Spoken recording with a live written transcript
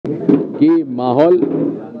कि माहौल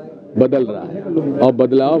बदल रहा है और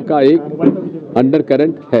बदलाव का एक अंडर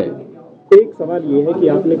करंट है। एक सवाल ये है कि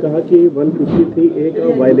आपने कहा कि 153 एक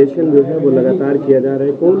वायलेशन जो है वो लगातार किया जा रहा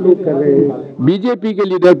है, कौन लोग कर रहे हैं? बीजेपी के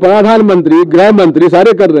लीडर, प्रधानमंत्री, गृह मंत्री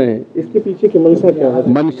सारे कर रहे हैं। इसके पीछे की मंशा क्या है?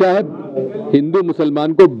 मंशा है हिंदू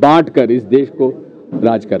मुसलमान को बांट कर इस देश को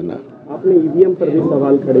राज करना। आपने ईवीएम पर भी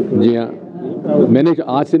सवाल खड़े किए। जी हाँ, मैंने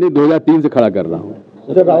आज से नहीं 2003 से खड़ा कर रहा हूँ।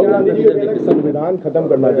 राहुल गांधी जी कहना कि संविधान खत्म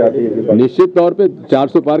करना चाहती है। निश्चित तौर पे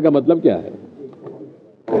 400 पार का मतलब क्या है?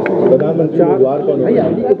 प्रधानमंत्री उम्मीदवार कौन है?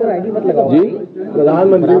 जी,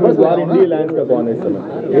 प्रधानमंत्री उम्मीदवार इंडिया अलायंस का कौन है इस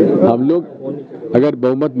समय? हम लोग अगर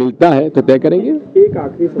बहुमत मिलता है तो तय करेंगे। एक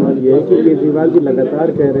आखिरी सवाल ये है कि केजरीवाल जी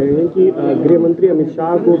लगातार कह रहे हैं कि गृह मंत्री अमित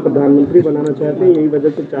शाह को प्रधानमंत्री बनाना चाहते हैं, यही वजह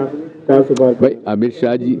से 400 पार। भाई, अमित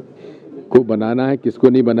शाह जी को बनाना है, किसको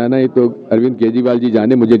नहीं बनाना है तो अरविंद केजरीवाल जी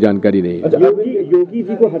जाने, मुझे जानकारी नहीं है। अच्छा, योगी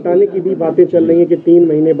जी को हटाने की भी बातें चल रही हैं कि 3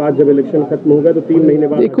 महीने बाद जब इलेक्शन खत्म होगा तो 3 महीने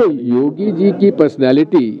बाद। देखो, योगी जी की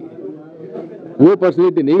पर्सनैलिटी वो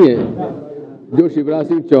पर्सनैलिटी नहीं है जो शिवराज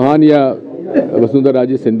सिंह चौहान या वसुंधरा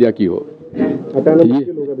राजे सिंधिया की हो। हटाना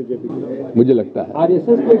मुश्किल होगा बीजेपी को, मुझे लगता है।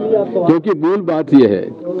 आरएसएस को भी आप तो क्योंकि मूल बात यह है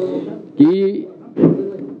कि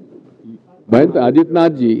महेंद्र आदित्यनाथ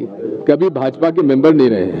जी कभी भाजपा के मेंबर नहीं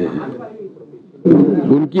रहे हैं,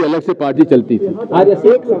 उनकी अलग से पार्टी चलती थी।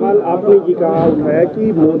 एक सवाल आपने ये कहा उठाया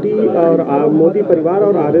कि मोदी परिवार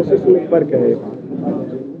और आरएसएस में फर्क है,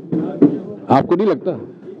 आपको नहीं लगता?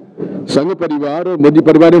 संघ परिवार और मोदी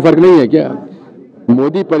परिवार में फर्क नहीं है क्या?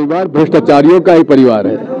 मोदी परिवार भ्रष्टाचारियों का ही परिवार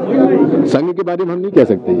है, संघ के बारे में हम नहीं कह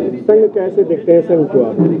सकते। संघ कैसे देखते हैं संघ को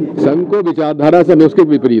आप? संघ को विचारधारा से मैं उसके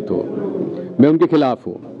विपरीत हूँ, मैं उनके खिलाफ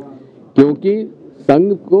हूँ, क्योंकि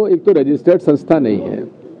संघ को एक तो रजिस्टर्ड संस्था नहीं है,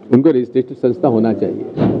 उनको रजिस्टर्ड संस्था होना चाहिए,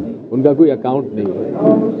 उनका कोई अकाउंट नहीं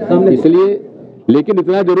है इसलिए। लेकिन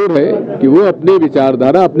इतना जरूर है कि वो अपने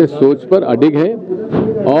विचारधारा, अपने सोच पर अडिग है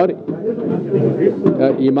और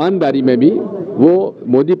ईमानदारी में भी वो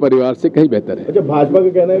मोदी परिवार से कहीं बेहतर है। अच्छा, भाजपा का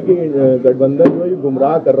कहना है कि गठबंधन जो है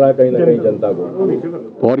गुमराह कर रहा है कहीं ना कहीं जनता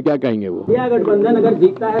को, और क्या कहेंगे वो? क्या गठबंधन अगर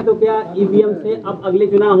जीतता है तो क्या ईवीएम से अब अगले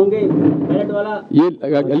चुनाव होंगे बैलेट वाला? ये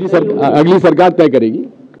अगली सरकार तय करेगी।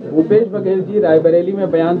 भूपेश बघेल जी रायबरेली में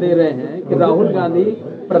बयान दे रहे हैं कि राहुल गांधी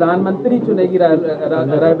प्रधानमंत्री चुनेगी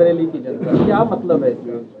रायबरेली की जनता, क्या मतलब है?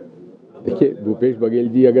 देखिए, भूपेश बघेल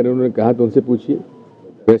जी अगर उन्होंने कहा तो उनसे पूछिए।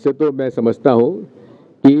 वैसे तो मैं समझता हूँ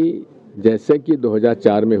कि जैसे कि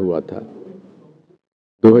 2004 में हुआ था,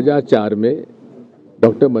 2004 में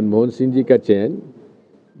डॉक्टर मनमोहन सिंह जी का चयन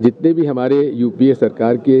जितने भी हमारे यूपीए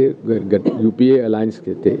सरकार के यूपीए अलायंस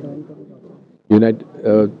के थे,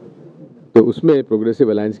 तो उसमें प्रोग्रेसिव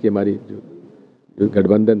अलायंस की हमारी जो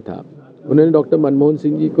गठबंधन था, उन्होंने डॉक्टर मनमोहन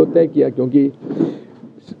सिंह जी को तय किया, क्योंकि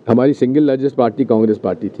हमारी single largest party Congress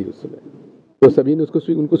party थी उस समय, तो सभी ने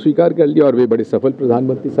उनको स्वीकार कर लिया और वे बड़े सफल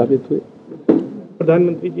प्रधानमंत्री साबित हुए।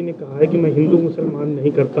 प्रधानमंत्री जी ने कहा है कि मैं हिंदू मुसलमान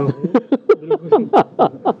नहीं करता हूँ।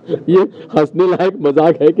 ये हंसने लायक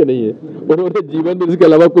मजाक है कि नहीं है? उन्होंने जीवन में इसके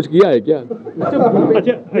अलावा कुछ किया है क्या? अच्छा,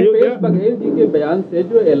 भूपेश बघेल जी के बयान से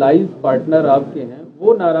जो एलाइज पार्टनर आपके हैं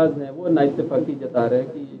वो नाराज हैं, वो नाइतफाकी जता रहे हैं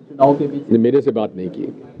कि चुनाव के बीच। मेरे से बात नहीं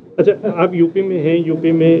की। अच्छा, आप यूपी में हैं,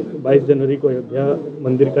 यूपी में 22 जनवरी को अयोध्या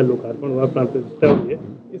मंदिर का लोकार्पण हुआ, प्राण प्रतिष्ठा हुई है,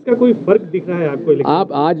 इसका कोई फर्क दिख रहा है आपको?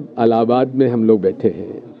 आप आज इलाहाबाद में हम लोग बैठे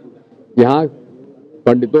हैं, यहाँ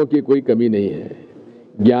पंडितों की कोई कमी नहीं है,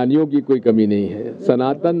 ज्ञानियों की कोई कमी नहीं है,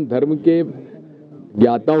 सनातन धर्म के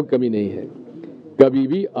ज्ञाताओं की कमी नहीं है। कभी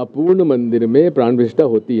भी अपूर्ण मंदिर में प्राण प्रतिष्ठा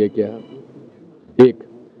होती है क्या? एक।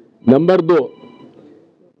 नंबर 2,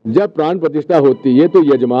 जब प्राण प्रतिष्ठा होती है तो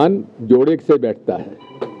यजमान जोड़े से बैठता है,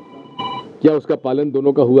 क्या उसका पालन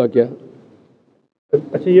दोनों का हुआ क्या?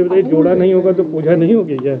 अच्छा, ये बताइए, जोड़ा नहीं होगा तो पूजा नहीं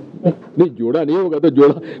होगी क्या? नहीं, जोड़ा नहीं होगा तो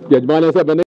जोड़ा यजमान ऐसा बने